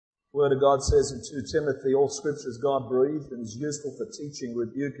Word of God says in 2 Timothy, all Scripture is God-breathed and is useful for teaching,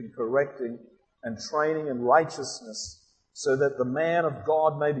 rebuking, correcting, and training in righteousness, so that the man of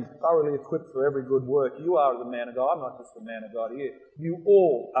God may be thoroughly equipped for every good work. You are the man of God. I'm not just the man of God here. You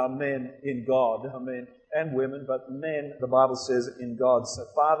all are men in God. Men and women, but men, the Bible says, in God. So,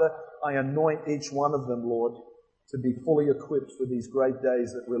 Father, I anoint each one of them, Lord, to be fully equipped for these great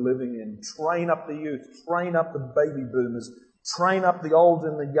days that we're living in. Train up the youth. Train up the baby boomers. Train up the old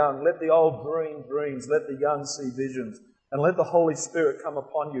and the young. Let the old dream dreams. Let the young see visions. And let the Holy Spirit come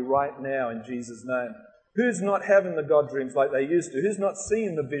upon you right now in Jesus' name. Who's not having the God dreams like they used to? Who's not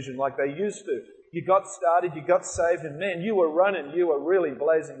seeing the vision like they used to? You got started, you got saved, and man, you were running. You were really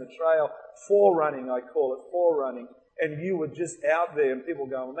blazing the trail. Forerunning, I call it, forerunning. And you were just out there, and people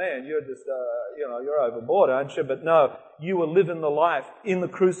going, man, you're just, you're overboard, aren't you? But no, you were living the life in the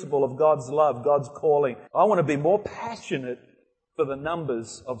crucible of God's love, God's calling. I want to be more passionate for the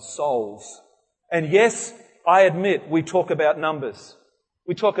numbers of souls. And yes, I admit we talk about numbers.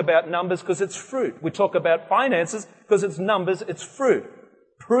 We talk about numbers because it's fruit. We talk about finances because it's numbers, it's fruit.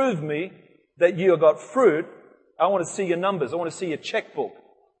 Prove me that you have got fruit. I want to see your numbers. I want to see your checkbook.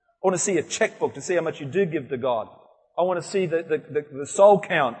 I want to see a checkbook to see how much you do give to God. I want to see the soul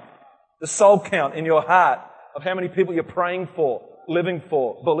count in your heart of how many people you're praying for, living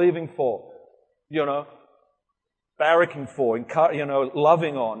for, believing for, barracking for,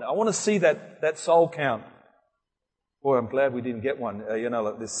 loving on. I want to see that soul count. Boy, I'm glad we didn't get one,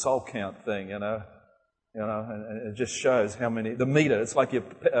 like this soul count thing, and it just shows how many, the meter, it's like your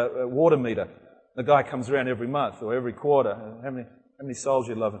water meter. The guy comes around every month or every quarter. How many souls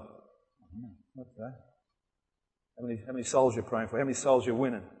you're loving? Okay. How many souls you're praying for? How many souls you're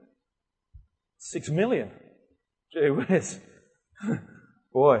winning? 6 million. Gee whiz.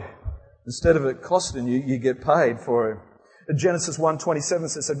 Boy, instead of it costing you, you get paid for it. Genesis 1:27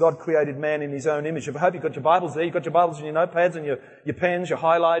 says, so God created man in His own image. I hope you've got your Bibles there. You've got your Bibles and your notepads and your pens, your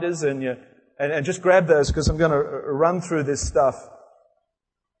highlighters, and just grab those because I'm going to run through this stuff.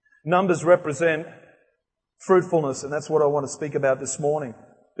 Numbers represent fruitfulness, and that's what I want to speak about this morning.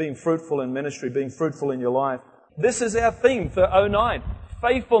 Being fruitful in ministry, being fruitful in your life. This is our theme for 09.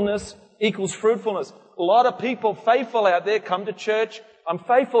 Faithfulness equals fruitfulness. A lot of people faithful out there come to church. I'm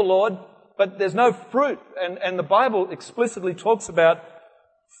faithful, Lord, but there's no fruit. And the Bible explicitly talks about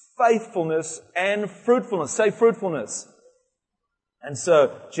faithfulness and fruitfulness. Say fruitfulness. And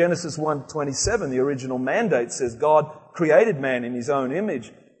so Genesis 1:27, the original mandate says God created man in His own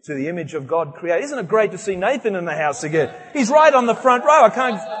image. To the image of God created. Isn't it great to see Nathan in the house again? He's right on the front row.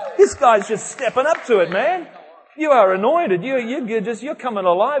 This guy's just stepping up to it, man. You are anointed. You're coming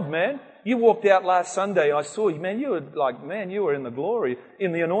alive, man. You walked out last Sunday and I saw you, man. You were in the glory,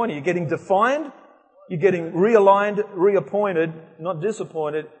 in the anointing. You're getting defined. You're getting realigned, reappointed, not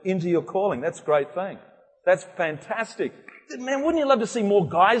disappointed, into your calling. That's a great thing. That's fantastic. Man, wouldn't you love to see more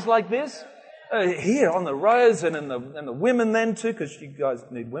guys like this? Here on the rows and the women then too, because you guys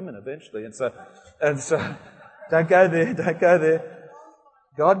need women eventually. And so, don't go there.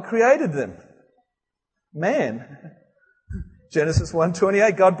 God created them. Man. Genesis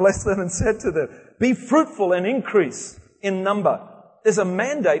 1:28, God blessed them and said to them, be fruitful and increase in number. There's a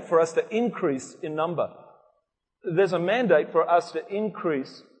mandate for us to increase in number. There's a mandate for us to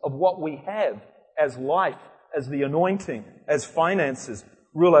increase of what we have as life, as the anointing, as finances.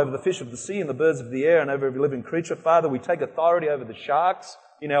 Rule over the fish of the sea and the birds of the air and over every living creature. Father, we take authority over the sharks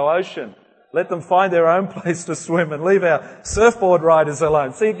in our ocean. Let them find their own place to swim and leave our surfboard riders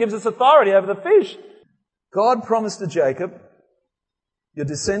alone. See, it gives us authority over the fish. God promised to Jacob, your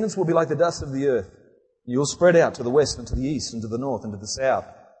descendants will be like the dust of the earth. You will spread out to the west and to the east and to the north and to the south,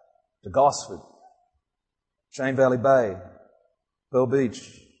 to Gosford, Shane Valley Bay, Pearl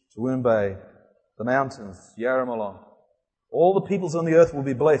Beach, Toowoomba Bay, the mountains, Yarramalong. All the peoples on the earth will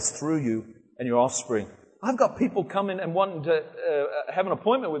be blessed through you and your offspring. I've got people coming and wanting to have an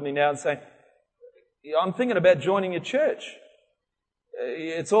appointment with me now and saying, I'm thinking about joining your church.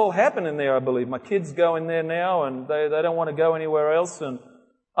 It's all happening there, I believe. My kids go in there now and they don't want to go anywhere else, and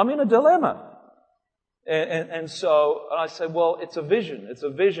I'm in a dilemma. And so I say, well, it's a vision. It's a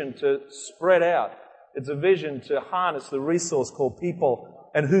vision to spread out. It's a vision to harness the resource called people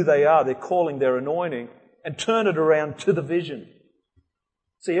and who they are, their calling, their anointing, and turn it around to the vision.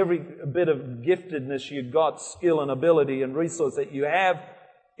 See, every bit of giftedness you've got, skill and ability and resource that you have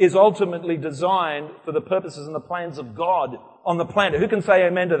is ultimately designed for the purposes and the plans of God on the planet. Who can say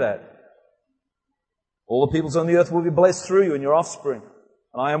amen to that? All the peoples on the earth will be blessed through you and your offspring.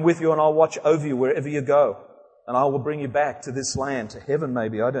 And I am with you and I'll watch over you wherever you go. And I will bring you back to this land, to heaven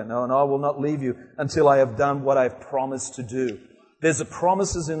maybe, I don't know. And I will not leave you until I have done what I've promised to do. There's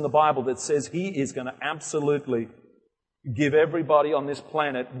promises in the Bible that says He is going to absolutely give everybody on this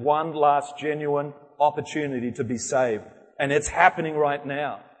planet one last genuine opportunity to be saved. And it's happening right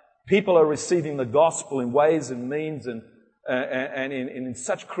now. People are receiving the gospel in ways and means and in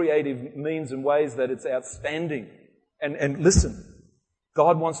such creative means and ways that it's outstanding. And listen,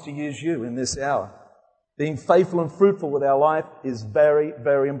 God wants to use you in this hour. Being faithful and fruitful with our life is very,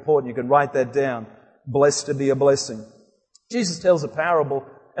 very important. You can write that down. Blessed to be a blessing. Jesus tells a parable,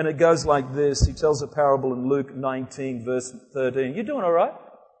 and it goes like this. He tells a parable in Luke 19, verse 13. You doing all right?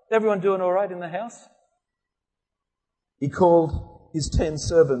 Everyone doing all right in the house? He called his 10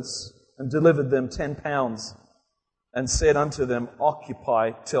 servants and delivered them 10 pounds and said unto them,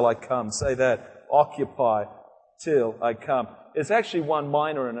 occupy till I come. Say that, occupy till I come. It's actually 1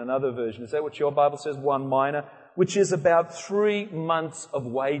 mina in another version. Is that what your Bible says? 1 mina, which is about 3 months of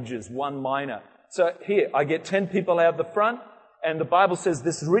wages, 1 mina. So here, I get 10 people out the front, and the Bible says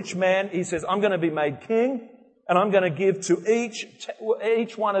this rich man, he says, I'm going to be made king, and I'm going to give to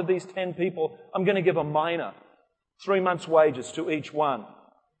each one of these 10 people, I'm going to give a mina, 3 months' wages to each one.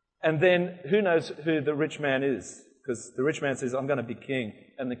 And then, who knows who the rich man is? Because the rich man says, I'm going to be king,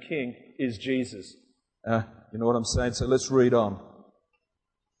 and the king is Jesus. You know what I'm saying? So let's read on.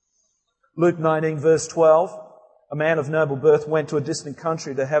 Luke 19, verse 12. A man of noble birth went to a distant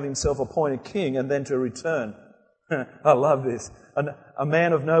country to have himself appointed king and then to return. I love this. A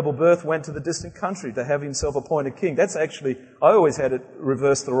man of noble birth went to the distant country to have himself appointed king. That's actually, I always had it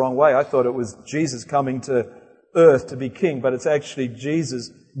reversed the wrong way. I thought it was Jesus coming to earth to be king, but it's actually Jesus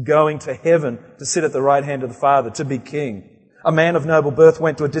going to heaven to sit at the right hand of the Father to be king. A man of noble birth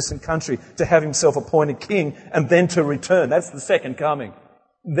went to a distant country to have himself appointed king and then to return. That's the second coming.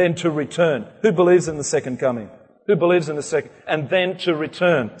 Then to return. Who believes in the second coming? Who believes in the second? And then to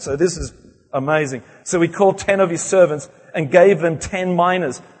return. So this is amazing. So he called 10 of his servants and gave them 10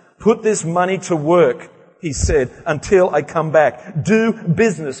 minas. Put this money to work, he said, until I come back. Do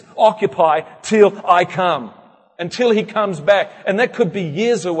business. Occupy till I come. Until he comes back. And that could be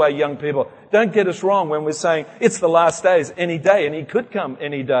years away, young people. Don't get us wrong when we're saying it's the last days any day, and he could come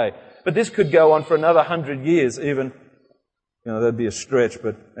any day. But this could go on for another 100 years even. You know, that'd be a stretch,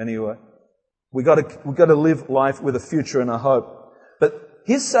 but anyway. We've got to live life with a future and a hope. But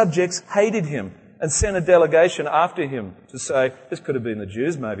his subjects hated him and sent a delegation after him to say, this could have been the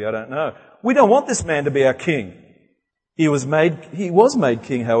Jews maybe, I don't know. We don't want this man to be our king. He was made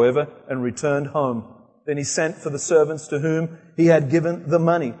king, however, and returned home. Then he sent for the servants to whom he had given the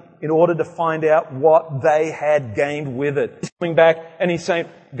money in order to find out what they had gained with it. He's coming back and he's saying,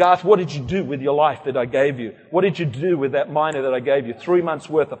 Garth, what did you do with your life that I gave you? What did you do with that mina that I gave you? 3 months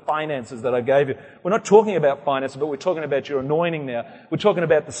worth of finances that I gave you. We're not talking about finances, but we're talking about your anointing now. We're talking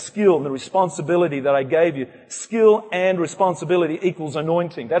about the skill and the responsibility that I gave you. Skill and responsibility equals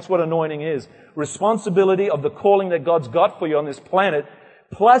anointing. That's what anointing is. Responsibility of the calling that God's got for you on this planet,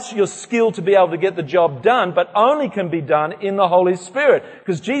 plus your skill to be able to get the job done, but only can be done in the Holy Spirit.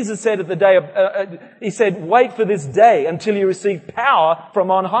 Because Jesus said at the day He said, wait for this day until you receive power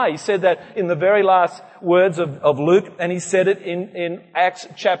from on high. He said that in the very last words of Luke, and He said it in Acts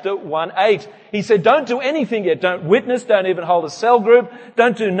chapter 1:8. He said, don't do anything yet. Don't witness, don't even hold a cell group,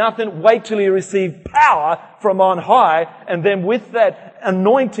 don't do nothing. Wait till you receive power from on high, and then with that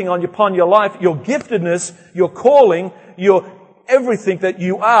anointing upon your life, your giftedness, your calling, everything that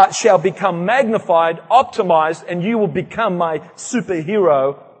you are shall become magnified, optimized, and you will become my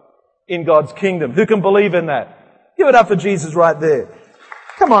superhero in God's kingdom. Who can believe in that? Give it up for Jesus right there.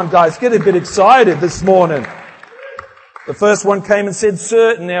 Come on, guys, get a bit excited this morning. The first one came and said,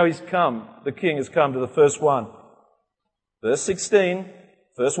 Sir, and now he's come. The king has come to the first one. Verse 16,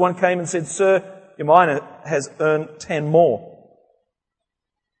 first one came and said, Sir, your mina has earned 10 more.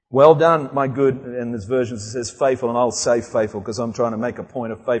 Well done, my good, in this version it says faithful, and I'll say faithful because I'm trying to make a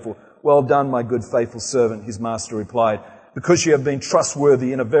point of faithful. Well done, my good faithful servant, his master replied. Because you have been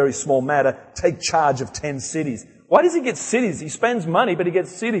trustworthy in a very small matter, take charge of 10 cities. Why does he get cities? He spends money, but he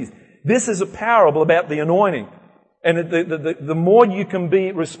gets cities. This is a parable about the anointing. And the more you can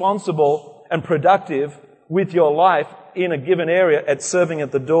be responsible and productive with your life in a given area, at serving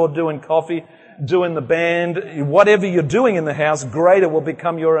at the door, doing coffee, doing the band, whatever you're doing in the house, greater will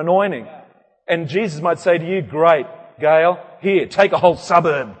become your anointing. And Jesus might say to you, great, Gail, here, take a whole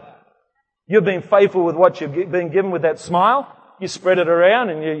suburb. You've been faithful with what you've been given with that smile. You spread it around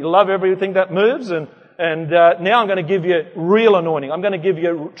and you love everything that moves. And now I'm going to give you real anointing. I'm going to give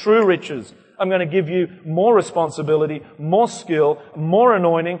you true riches. I'm going to give you more responsibility, more skill, more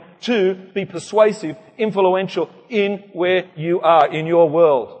anointing to be persuasive, influential in where you are, in your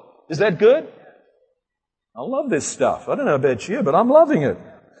world. Is that good? I love this stuff. I don't know about you, but I'm loving it.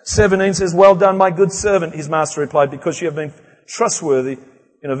 17 says, "Well done, my good servant." His master replied, "Because you have been trustworthy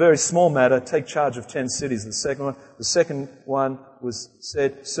in a very small matter, take charge of 10 cities." The second one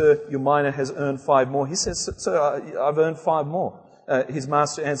said, "Sir, your mina has earned 5 more." He says, "Sir, I've earned 5 more." His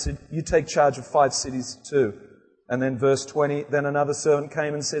master answered, "You take charge of 5 cities too." And then verse 20, then another servant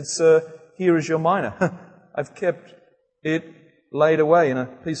came and said, "Sir, here is your mina. I've kept it laid away in a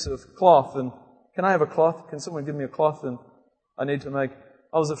piece of cloth. And can I have a cloth? Can someone give me a cloth? And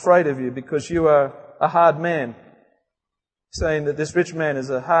I was afraid of you because you are a hard man." Saying that this rich man is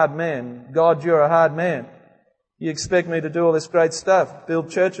a hard man. God, you're a hard man. You expect me to do all this great stuff, build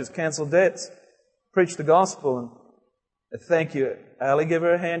churches, cancel debts, preach the gospel. And thank you. Ali, give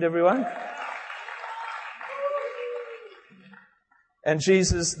her a hand, everyone. And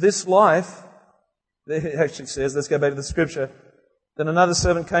Jesus, this life, it actually says, let's go back to the scripture. Then another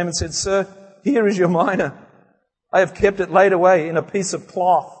servant came and said, "Sir, here is your mina. I have kept it laid away in a piece of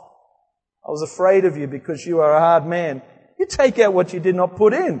cloth. I was afraid of you because you are a hard man. You take out what you did not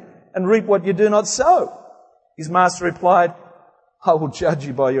put in and reap what you do not sow." His master replied, "I will judge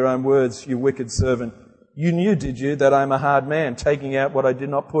you by your own words, you wicked servant. You knew, did you, that I am a hard man, taking out what I did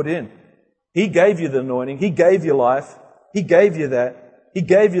not put in? He gave you the anointing. He gave you life. He gave you that. He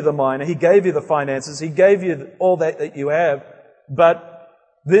gave you the mina. He gave you the finances. He gave you all that you have. But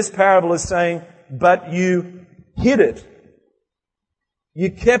this parable is saying, but you hid it. You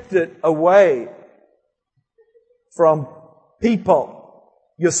kept it away from people.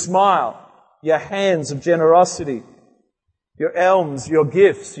 Your smile, your hands of generosity, your alms, your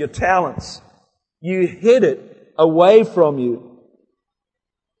gifts, your talents. You hid it away from you.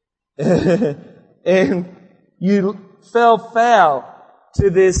 And you fell foul to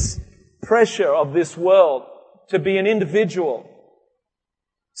this pressure of this world to be an individual,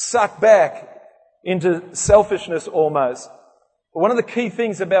 sucked back into selfishness almost. But one of the key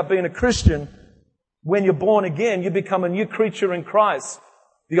things about being a Christian, when you're born again, you become a new creature in Christ.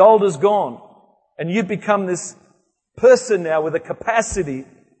 The old is gone. And you become this person now with a capacity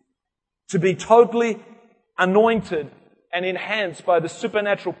to be totally anointed and enhanced by the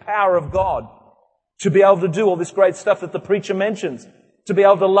supernatural power of God. To be able to do all this great stuff that the preacher mentions. To be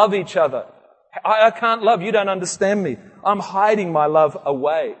able to love each other. I can't love. You don't understand me. I'm hiding my love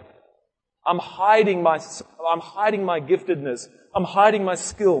away. I'm hiding my giftedness. I'm hiding my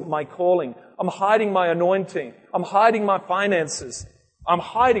skill, my calling. I'm hiding my anointing. I'm hiding my finances. I'm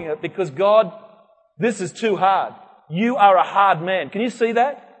hiding it because God, this is too hard. You are a hard man. Can you see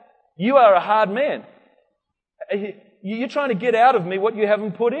that? You are a hard man. You're trying to get out of me what you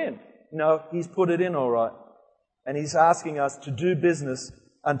haven't put in. No, He's put it in all right. And He's asking us to do business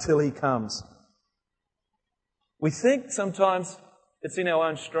until He comes. We think sometimes it's in our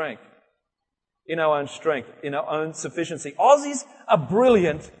own strength. In our own strength, in our own sufficiency. Aussies are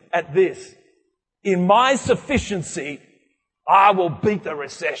brilliant at this. In my sufficiency, I will beat the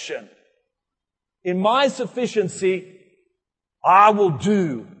recession. In my sufficiency, I will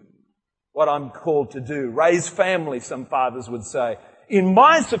do what I'm called to do. Raise family, some fathers would say. In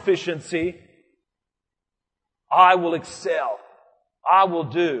my sufficiency, I will excel. I will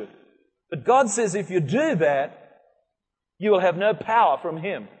do. But God says if you do that, you will have no power from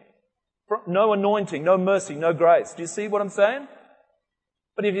Him. No anointing, no mercy, no grace. Do you see what I'm saying?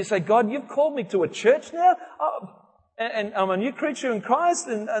 But if you say, God, you've called me to a church now, and I'm a new creature in Christ,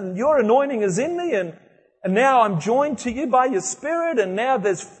 and your anointing is in me, and now I'm joined to you by your Spirit, and now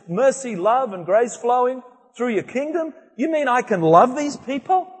there's mercy, love, and grace flowing through your kingdom. You mean I can love these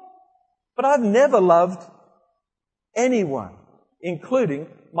people? But I've never loved anyone, including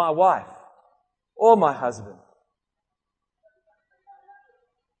my wife or my husband.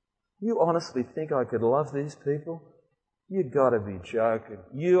 You honestly think I could love these people? You gotta be joking.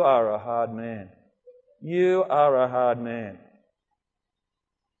 You are a hard man. You are a hard man.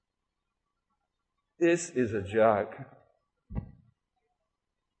 This is a joke.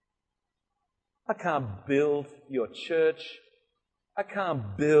 I can't build your church. I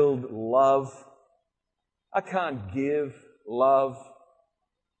can't build love. I can't give love.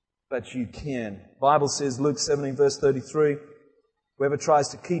 But you can. The Bible says, Luke 17 verse 33, whoever tries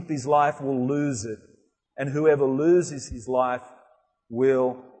to keep his life will lose it. And whoever loses his life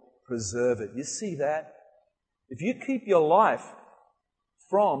will preserve it. You see that? If you keep your life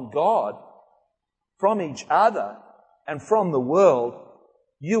from God, from each other, and from the world,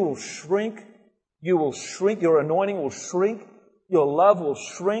 you will shrink. You will shrink. Your anointing will shrink. Your love will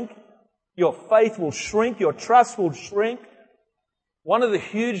shrink. Your faith will shrink. Your trust will shrink. One of the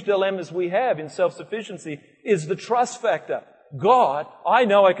huge dilemmas we have in self-sufficiency is the trust factor. God, I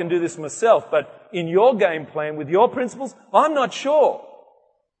know I can do this myself, but in your game plan with your principles, I'm not sure.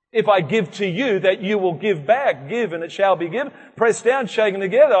 If I give to you, that you will give back. Give and it shall be given. Pressed down, shaken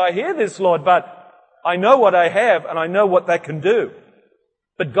together. I hear this, Lord, but I know what I have and I know what that can do.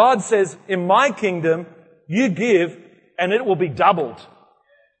 But God says, in my kingdom, you give and it will be doubled.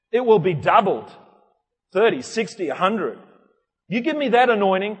 It will be doubled. 30, 60, 100. You give me that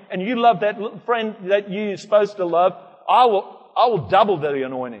anointing and you love that little friend that you're supposed to love, I will double the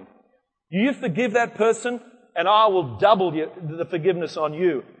anointing. You forgive that person and I will double the forgiveness on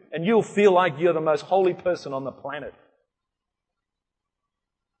you. And you'll feel like you're the most holy person on the planet.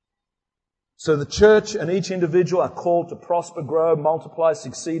 So the church and each individual are called to prosper, grow, multiply,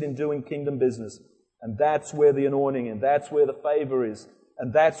 succeed in doing kingdom business. And that's where the anointing and that's where the favor is.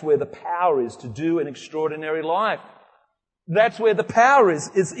 And that's where the power is to do an extraordinary life. That's where the power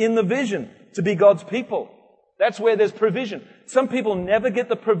is in the vision to be God's people. That's where there's provision. Some people never get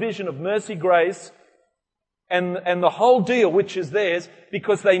the provision of mercy, grace, and the whole deal, which is theirs,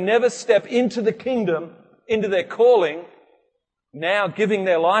 because they never step into the kingdom, into their calling, now giving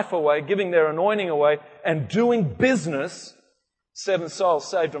their life away, giving their anointing away, and doing business. 7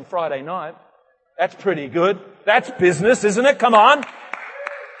 souls saved on Friday night. That's pretty good. That's business, isn't it? Come on.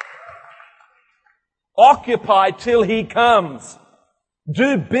 Occupy till He comes.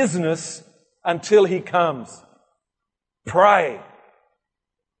 Do business until He comes. Pray.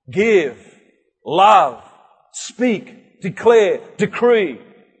 Give. Love. Speak, declare, decree,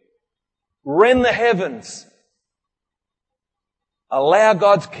 rend the heavens. Allow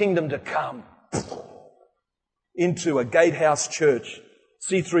God's kingdom to come into a gatehouse church,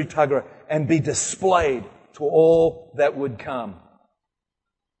 C3 Tuggerah, and be displayed to all that would come.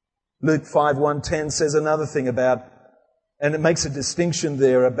 Luke 5:1-10 says another thing about, and it makes a distinction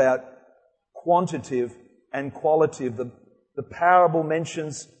there about quantitative and qualitative. The parable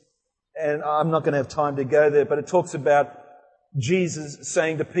mentions, and I'm not going to have time to go there, but it talks about Jesus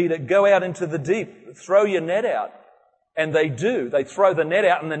saying to Peter, go out into the deep, throw your net out. And they do. They throw the net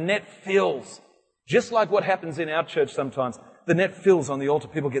out and the net fills. Just like what happens in our church sometimes. The net fills on the altar,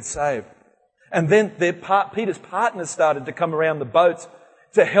 people get saved. And then Peter's partners started to come around the boats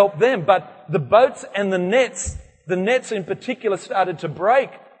to help them. But the boats and the nets in particular started to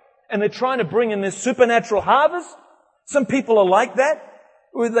break. And they're trying to bring in this supernatural harvest. Some people are like that.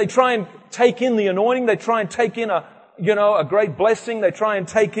 They try and take in the anointing. They try and take in a great blessing. They try and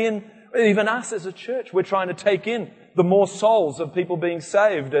take in, even us as a church, we're trying to take in the more souls of people being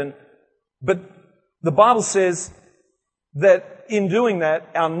saved. But the Bible says that in doing that,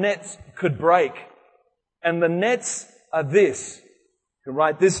 our nets could break. And the nets are this. You can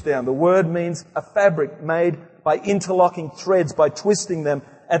write this down. The word means a fabric made by interlocking threads, by twisting them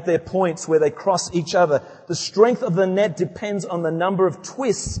at their points where they cross each other. The strength of the net depends on the number of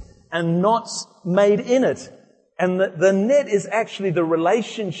twists and knots made in it. And the net is actually the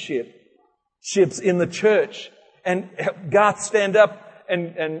relationships in the church. And Garth, stand up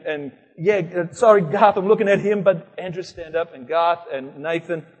sorry Garth, I'm looking at him, but Andrew, stand up, and Garth and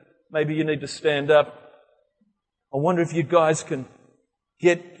Nathan, maybe you need to stand up. I wonder if you guys can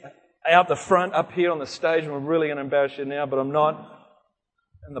get out the front up here on the stage, and I'm really going to embarrass you now, but I'm not.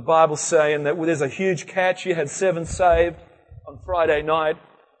 And the Bible's saying that there's a huge catch. You had 7 saved on Friday night.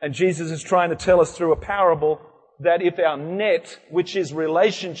 And Jesus is trying to tell us through a parable that if our net, which is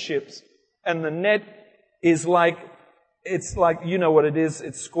relationships, and the net is it's like, you know what it is,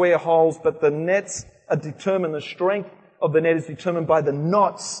 it's square holes, but the nets are determined, the strength of the net is determined by the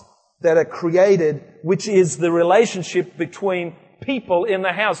knots that are created, which is the relationship between people in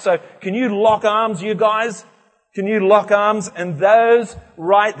the house. So can you lock arms, you guys? Can you lock arms? And those,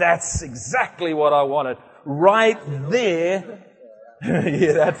 that's exactly what I wanted. Right there.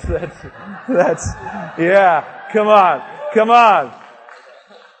 Yeah, yeah, come on.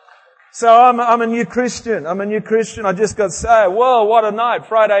 So I'm a new Christian. I just got saved. Whoa, what a night.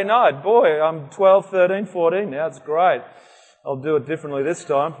 Friday night. Boy, I'm 12, 13, 14 now. It's great. I'll do it differently this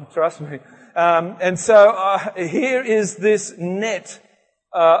time. Trust me. And so here is this net,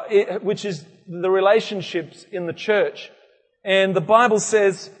 which is the relationships in the church. And the Bible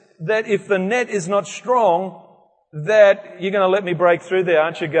says that if the net is not strong, that you're going to let me break through there,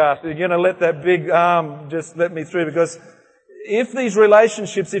 aren't you, Garth? You're going to let that big arm just let me through, because if these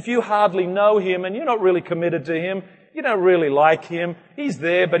relationships, if you hardly know Him and you're not really committed to Him, you don't really like Him, He's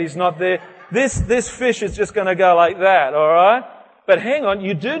there but He's not there, this fish is just going to go like that, alright? But hang on,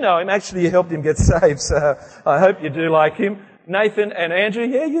 you do know Him. Actually, you helped Him get saved, so I hope you do like Him. Nathan and Andrew,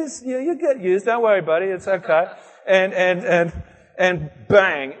 you get used. Don't worry, buddy. It's okay. And And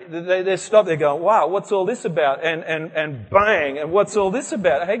bang, they stop there going, wow, what's all this about? And bang, and what's all this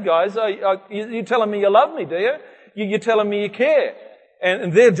about? Hey guys, you're telling me you love me, do you? You're telling me you care.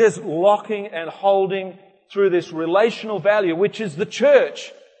 And they're just locking and holding through this relational value, which is the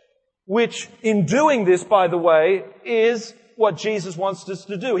church. Which, in doing this, by the way, is what Jesus wants us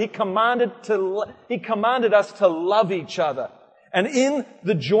to do. He commanded us to love each other. And in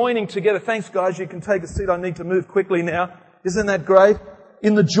the joining together, thanks guys, you can take a seat. I need to move quickly now. Isn't that great?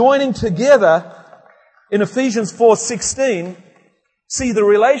 In the joining together, in Ephesians 4:16, see, the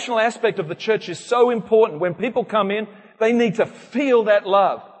relational aspect of the church is so important. When people come in, they need to feel that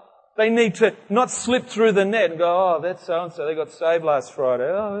love. They need to not slip through the net and go, oh, that's so-and-so, they got saved last Friday.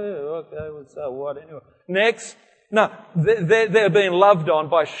 Oh, yeah, okay, well, so what anyway. Next. No, they're being loved on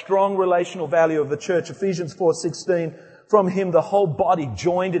by strong relational value of the church. Ephesians 4:16, from Him the whole body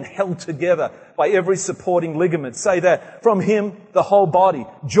joined and held together by every supporting ligament. Say that. From Him the whole body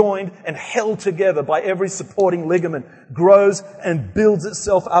joined and held together by every supporting ligament grows and builds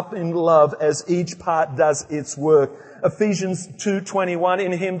itself up in love as each part does its work. Ephesians 2:21,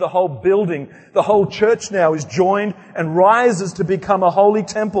 in Him the whole building, the whole church now is joined and rises to become a holy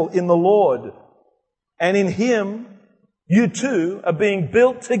temple in the Lord. And in Him, you too are being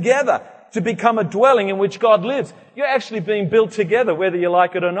built together to become a dwelling in which God lives. You're actually being built together whether you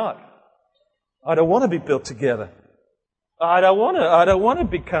like it or not. I don't want to be built together. I don't want to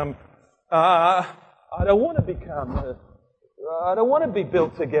be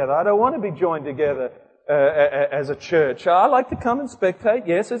built together. I don't want to be joined together as a church. I like to come and spectate.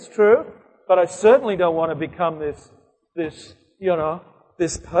 Yes, it's true. But I certainly don't want to become this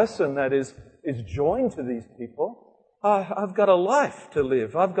person that is joined to these people. I've got a life to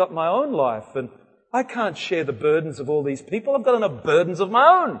live. I've got my own life, and I can't share the burdens of all these people. I've got enough burdens of my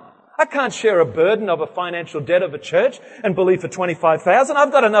own. I can't share a burden of a financial debt of a church and believe for 25,000.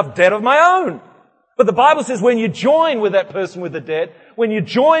 I've got enough debt of my own. But the Bible says when you join with that person with the debt, when you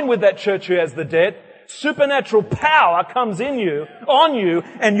join with that church who has the debt, supernatural power comes on you,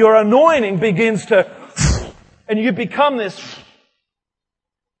 and your anointing begins to, and you become this.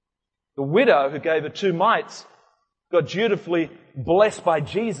 The widow who gave her 2 mites got dutifully blessed by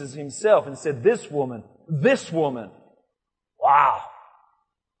Jesus Himself and said, this woman, wow.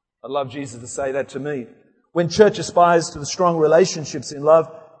 I'd love Jesus to say that to me. When church aspires to the strong relationships in love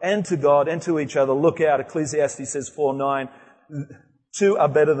and to God and to each other, look out, Ecclesiastes says 4:9, 2 are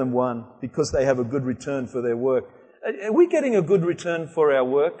better than 1 because they have a good return for their work. Are we getting a good return for our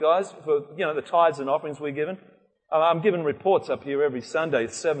work, guys? For, the tithes and offerings we're given? I'm giving reports up here every Sunday,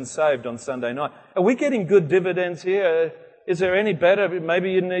 7 saved on Sunday night. Are we getting good dividends here? Is there any better?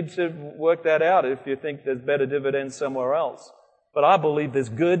 Maybe you need to work that out if you think there's better dividends somewhere else. But I believe there's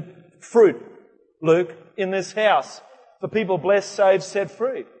good fruit, Luke, in this house for people blessed, saved, set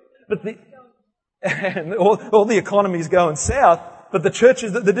free. But and all the economy's going south, but the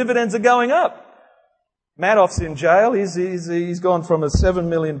churches, the dividends are going up. Madoff's in jail. He's gone from a 7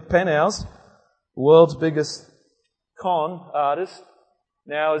 million penthouse, world's biggest con artist,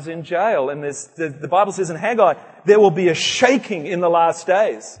 now is in jail. And the Bible says in Haggai, there will be a shaking in the last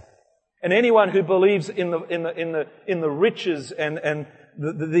days. And anyone who believes in the riches and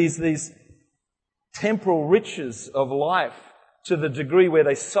these temporal riches of life to the degree where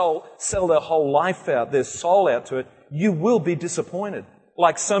they sell their whole life out, their soul out to it, you will be disappointed.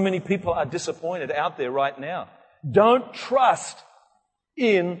 Like so many people are disappointed out there right now. Don't trust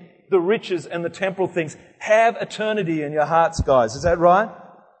in the riches and the temporal things. Have eternity in your hearts, guys. Is that right?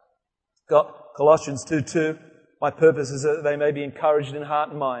 Colossians 2:2. My purpose is that they may be encouraged in heart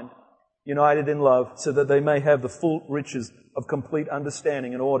and mind, united in love, so that they may have the full riches of complete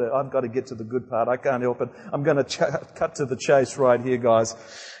understanding and order. I've got to get to the good part. I can't help it. I'm going to cut to the chase right here, guys.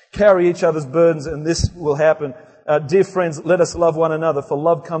 Carry each other's burdens, and this will happen. Dear friends, let us love one another, for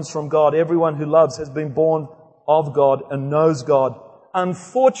love comes from God. Everyone who loves has been born of God and knows God.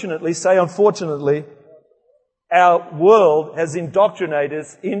 Unfortunately, our world has indoctrinated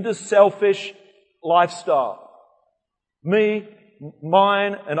us into selfish lifestyle. Me,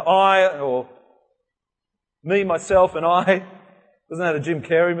 mine, and I, or me, myself, and I. Wasn't that a Jim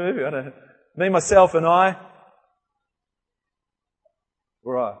Carrey movie? I don't know. Me, myself, and I.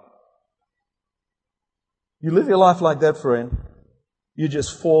 Right. You live your life like that, friend, you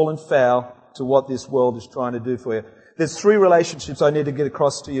just fall and foul to what this world is trying to do for you. There's 3 relationships I need to get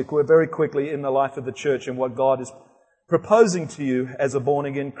across to you very quickly in the life of the church and what God is proposing to you as a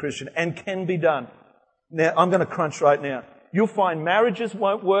born-again Christian and can be done. Now, I'm going to crunch right now. You'll find marriages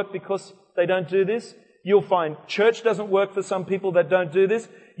won't work because they don't do this. You'll find church doesn't work for some people that don't do this.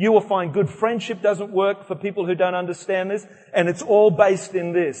 You will find good friendship doesn't work for people who don't understand this. And it's all based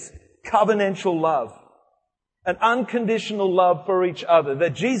in this covenantal love. An unconditional love for each other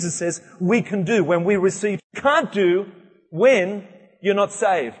that Jesus says we can do when we receive. You can't do when you're not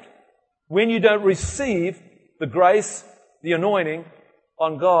saved. When you don't receive the grace, the anointing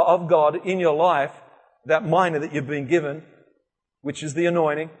of God in your life, that minor that you've been given, which is the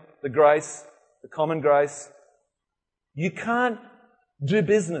anointing, the grace, the common grace. You can't do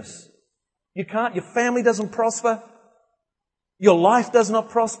business. You can't. Your family doesn't prosper. Your life does not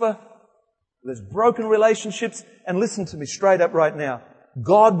prosper. There's broken relationships. And listen to me straight up right now.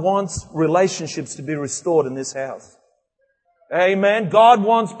 God wants relationships to be restored in this house. Amen. God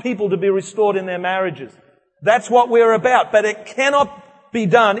wants people to be restored in their marriages. That's what we're about. But it cannot be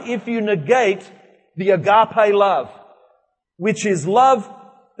done if you negate the agape love, which is love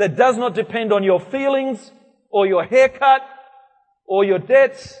that does not depend on your feelings or your haircut or your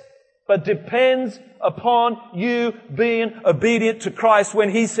debts, but depends upon you being obedient to Christ when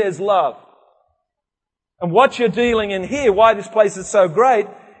He says love. And what you're dealing in here, why this place is so great,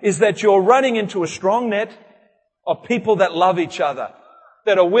 is that you're running into a strong net of people that love each other,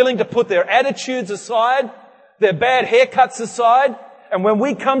 that are willing to put their attitudes aside, their bad haircuts aside, and when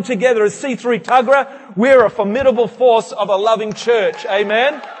we come together as C3 Tuggerah, we're a formidable force of a loving church.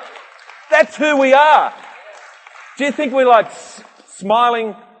 Amen? That's who we are. Do you think we're like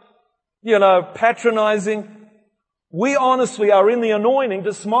smiling, patronizing? We honestly are in the anointing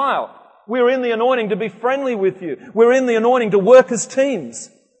to smile. We're in the anointing to be friendly with you. We're in the anointing to work as teams.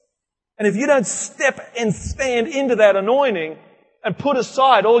 And if you don't step and stand into that anointing and put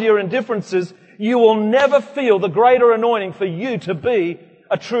aside all your indifferences, you will never feel the greater anointing for you to be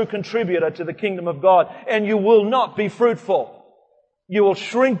a true contributor to the kingdom of God. And you will not be fruitful. You will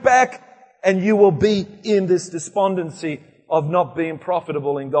shrink back and you will be in this despondency of not being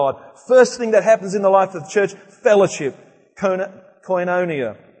profitable in God. First thing that happens in the life of the church, fellowship.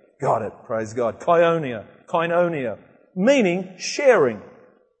 Koinonia. Got it. Praise God. Koinonia. Meaning sharing,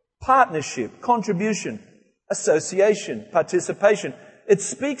 partnership, contribution, association, participation. It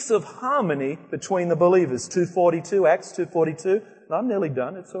speaks of harmony between the believers. Acts 2:42. I'm nearly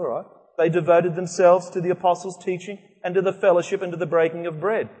done. It's all right. They devoted themselves to the apostles' teaching and to the fellowship and to the breaking of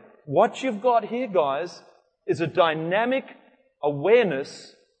bread. What you've got here, guys, is a dynamic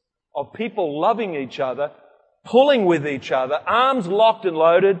awareness of people loving each other, pulling with each other, arms locked and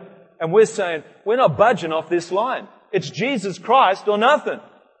loaded, and we're saying, we're not budging off this line. It's Jesus Christ or nothing.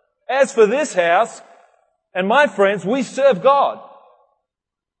 As for this house, and my friends, we serve God.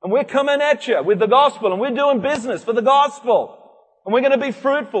 And we're coming at you with the gospel, and we're doing business for the gospel. And we're going to be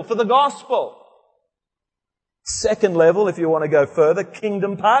fruitful for the gospel. Second level, if you want to go further,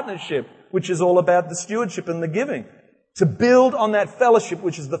 kingdom partnership, which is all about the stewardship and the giving. To build on that fellowship,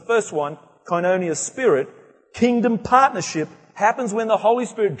 which is the first one, koinonia spirit, kingdom partnership happens when the Holy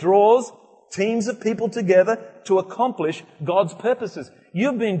Spirit draws teams of people together to accomplish God's purposes.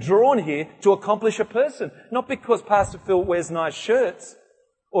 You've been drawn here to accomplish a person, not because Pastor Phil wears nice shirts,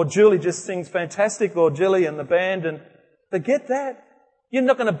 or Julie just sings fantastic, or Jilly and the band, and forget that. You're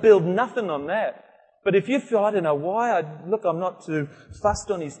not going to build nothing on that. But if you feel, I don't know why, I'm not too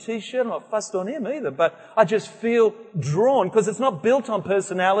fussed on his t-shirt, I'm not fussed on him either, but I just feel drawn, because it's not built on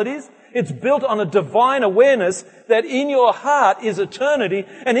personalities. It's built on a divine awareness that in your heart is eternity,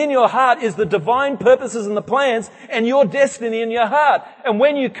 and in your heart is the divine purposes and the plans and your destiny in your heart. And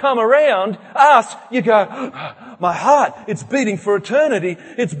when you come around us, you go, my heart, it's beating for eternity.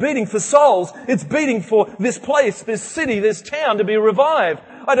 It's beating for souls. It's beating for this place, this city, this town to be revived.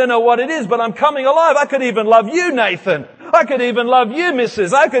 I don't know what it is, but I'm coming alive. I could even love you, Nathan. I could even love you,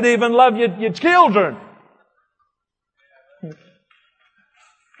 Mrs. I could even love your children.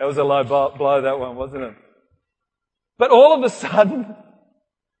 That was a low blow, that one, wasn't it? But all of a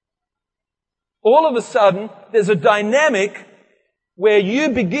sudden, there's a dynamic where you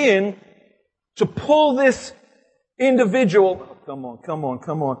begin to pull this individual. Come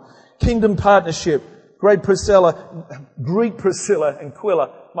on. Kingdom partnership. Greet Priscilla and Aquila,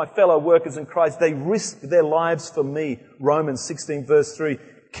 my fellow workers in Christ. They risked their lives for me. Romans 16 verse 3.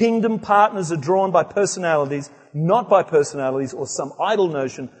 Kingdom partners are drawn by personalities, not by personalities or some idle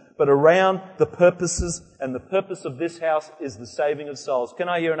notion, but around the purposes, and the purpose of this house is the saving of souls. Can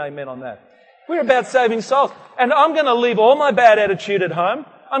I hear an amen on that? We're about saving souls. And I'm going to leave all my bad attitude at home.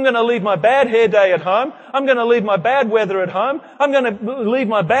 I'm going to leave my bad hair day at home. I'm going to leave my bad weather at home. I'm going to leave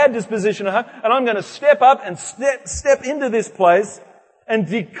my bad disposition at home. And I'm going to step up and step into this place and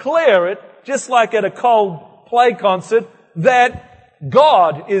declare it, just like at a Coldplay concert, that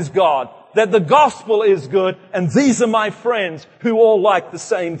God is God. that the gospel is good, and these are my friends who all like the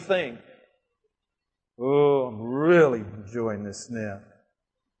same thing. Oh, I'm really enjoying this now.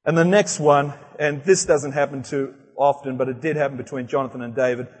 And the next one, and this doesn't happen too often, but it did happen between Jonathan and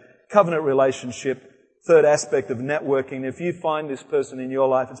David, covenant relationship, third aspect of networking. If you find this person in your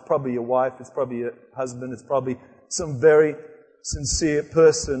life, it's probably your wife, it's probably your husband, it's probably some very sincere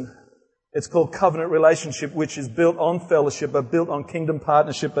person. It's called covenant relationship, which is built on fellowship, but built on kingdom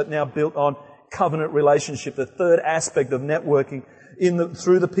partnership, but now built on covenant relationship. The third aspect of networking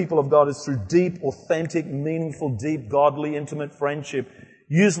through the people of God is through deep, authentic, meaningful, deep, godly, intimate friendship.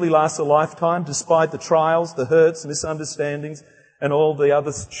 Usually lasts a lifetime, despite the trials, the hurts, misunderstandings, and all the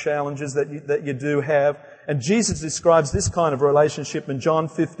other challenges that you do have. And Jesus describes this kind of relationship in John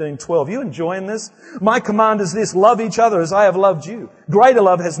 15:12. You enjoying this? My command is this, love each other as I have loved you. Greater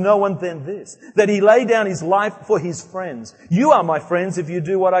love has no one than this, that he lay down his life for his friends. You are my friends if you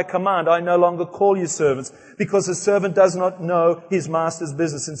do what I command. I no longer call you servants, because a servant does not know his master's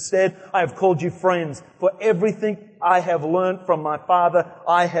business. Instead, I have called you friends, for everything I have learned from my Father,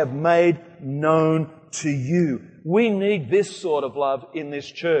 I have made known to you. We need this sort of love in this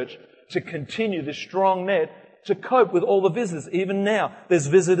church to continue this strong net to cope with all the visitors. Even now, there's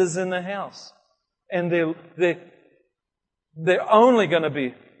visitors in the house. And they're only going to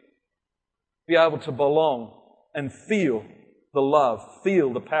be able to belong and feel the love,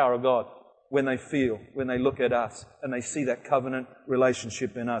 feel the power of God when they look at us and they see that covenant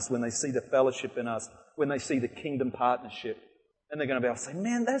relationship in us, when they see the fellowship in us, when they see the kingdom partnership. And they're going to be able to say,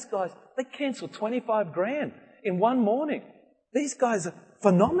 man, those guys, they cancelled 25 grand in one morning. These guys are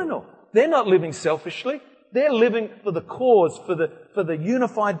phenomenal. They're not living selfishly. They're living for the cause, for the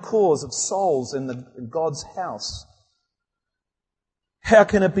unified cause of souls in God's house. How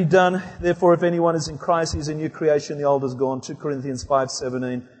can it be done? Therefore, if anyone is in Christ, he's a new creation. The old is gone. 2 Corinthians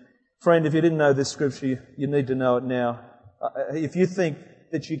 5:17. Friend, if you didn't know this scripture, you need to know it now. If you think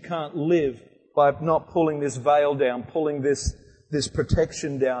that you can't live by not pulling this veil down, pulling this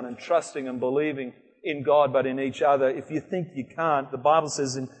protection down and trusting and believing in God but in each other, if you think you can't, the Bible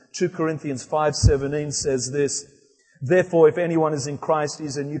says in 2 Corinthians 5:17 says this, therefore if anyone is in Christ, he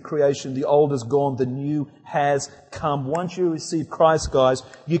is a new creation. The old is gone, the new has come. Once you receive Christ, guys,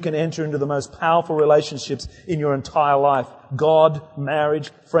 you can enter into the most powerful relationships in your entire life. God, marriage,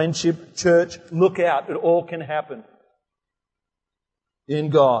 friendship, church, look out, it all can happen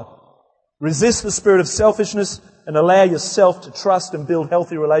in God. Resist the spirit of selfishness and allow yourself to trust and build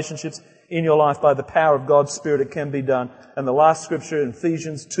healthy relationships in your life by the power of God's Spirit. It can be done. And the last scripture in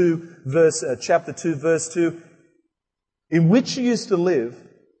Ephesians chapter 2, verse 2, in which you used to live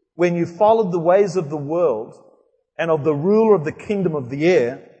when you followed the ways of the world and of the ruler of the kingdom of the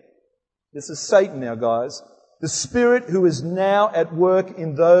air. This is Satan now, guys. The spirit who is now at work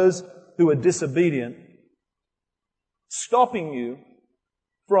in those who are disobedient, stopping you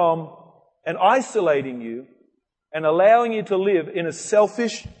from and isolating you and allowing you to live in a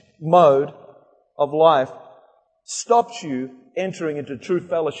selfish mode of life, stops you entering into true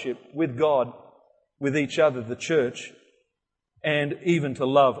fellowship with God, with each other, the church, and even to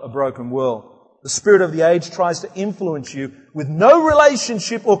love a broken world. The spirit of the age tries to influence you with no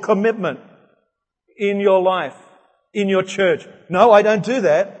relationship or commitment in your life, in your church. No, I don't do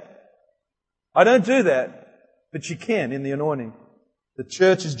that. I don't do that. But you can in the anointing. The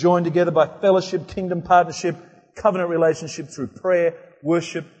church is joined together by fellowship, kingdom partnership, covenant relationship through prayer,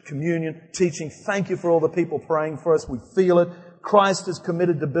 worship, communion, teaching. Thank you for all the people praying for us. We feel it. Christ is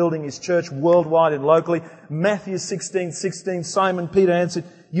committed to building His church worldwide and locally. Matthew 16:16, Simon Peter answered,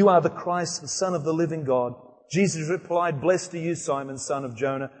 you are the Christ, the Son of the living God. Jesus replied, blessed are you, Simon, son of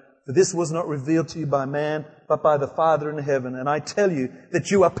Jonah, for this was not revealed to you by man, but by the Father in heaven. And I tell you that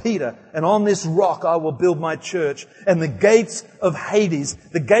you are Peter, and on this rock I will build my church, and the gates of Hades,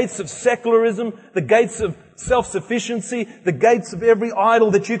 the gates of secularism, the gates of self-sufficiency, the gates of every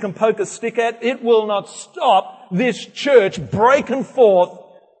idol that you can poke a stick at, it will not stop this church breaking forth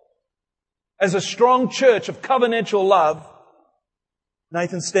as a strong church of covenantal love.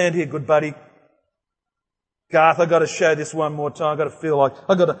 Nathan, stand here, good buddy. Garth, I've got to show this one more time. I've got to feel like,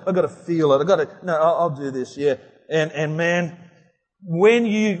 I've got to feel it. I'll do this, yeah. And man, when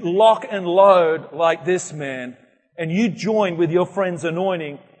you lock and load like this, man, and you join with your friend's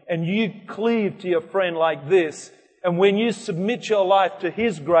anointing, and you cleave to your friend like this, and when you submit your life to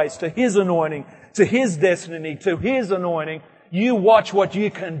His grace, to His anointing, to His destiny, to His anointing, you watch what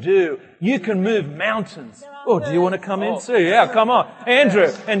you can do. You can move mountains. Oh, do you want to come in too? Yeah, come on. Andrew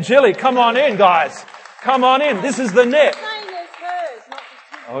and Jilly, come on in, guys. Come on in. This is the net.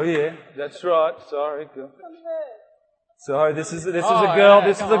 Oh, yeah, that's right. Sorry. So this is a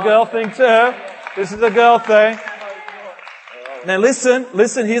girl thing too. This is a girl thing. Now listen,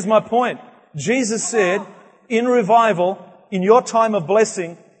 here's my point. Jesus said, in revival, in your time of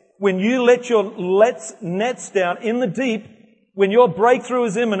blessing, when you let your nets down in the deep, when your breakthrough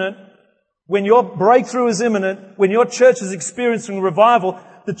is imminent, when your church is experiencing revival,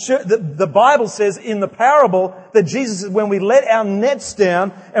 the Bible says in the parable that Jesus said, when we let our nets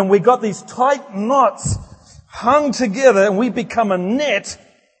down and we got these tight knots hung together and we become a net,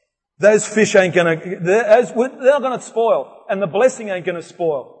 those fish they're not going to spoil, and the blessing ain't going to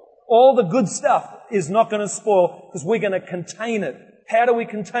spoil. All the good stuff is not going to spoil because we're going to contain it. How do we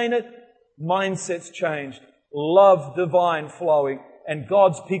contain it? Mindsets changed, love divine flowing, and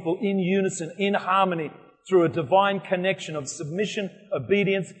God's people in unison, in harmony, through a divine connection of submission,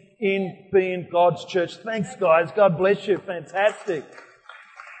 obedience, in being God's church. Thanks, guys. God bless you. Fantastic.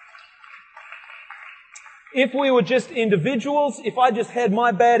 If we were just individuals, if I just had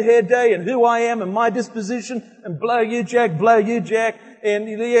my bad hair day and who I am and my disposition and blow you, Jack, and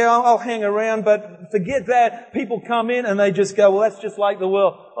yeah, I'll hang around, but forget that. People come in and they just go, well, that's just like the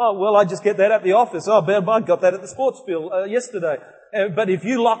world. Oh, well, I just get that at the office. Oh, I got that at the sports field yesterday. But if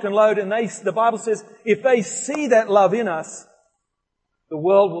you lock and load and the Bible says, if they see that love in us, the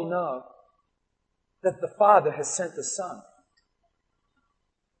world will know that the Father has sent the Son.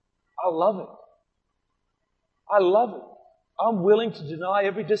 I love it. I love it. I'm willing to deny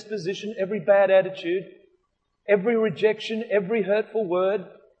every disposition, every bad attitude, every rejection, every hurtful word,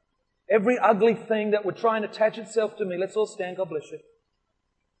 every ugly thing that would try and attach itself to me. Let's all stand. God bless you.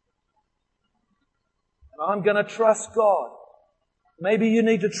 And I'm going to trust God. Maybe you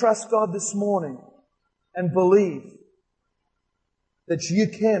need to trust God this morning and believe that you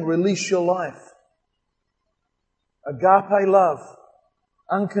can release your life. Agape love,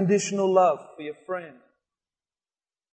 unconditional love for your friend.